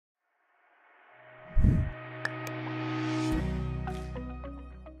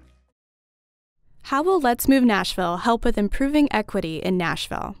How will Let's Move Nashville help with improving equity in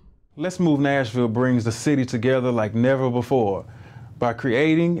Nashville? Let's Move Nashville brings the city together like never before by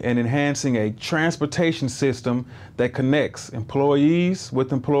creating and enhancing a transportation system that connects employees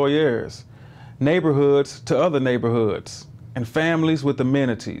with employers, neighborhoods to other neighborhoods, and families with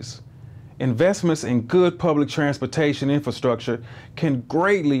amenities. Investments in good public transportation infrastructure can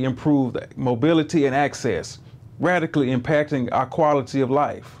greatly improve mobility and access, radically impacting our quality of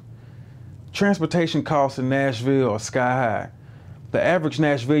life. Transportation costs in Nashville are sky high. The average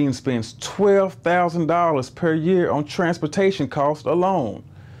Nashvillian spends $12,000 per year on transportation costs alone.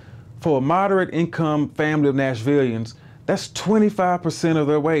 For a moderate income family of Nashvillians, that's 25% of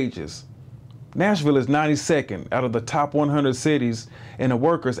their wages. Nashville is 92nd out of the top 100 cities in a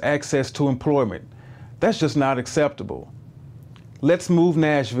worker's access to employment. That's just not acceptable. Let's Move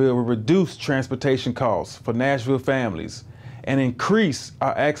Nashville will reduce transportation costs for Nashville families and increase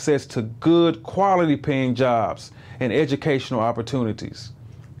our access to good quality paying jobs and educational opportunities.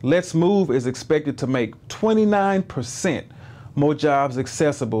 Let's Move is expected to make 29% more jobs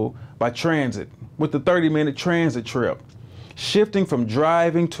accessible by transit with the 30-minute transit trip. Shifting from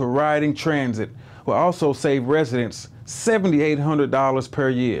driving to riding transit will also save residents $7,800 per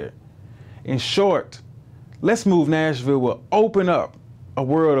year. In short, Let's Move Nashville will open up a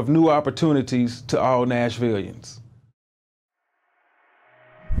world of new opportunities to all Nashvillians.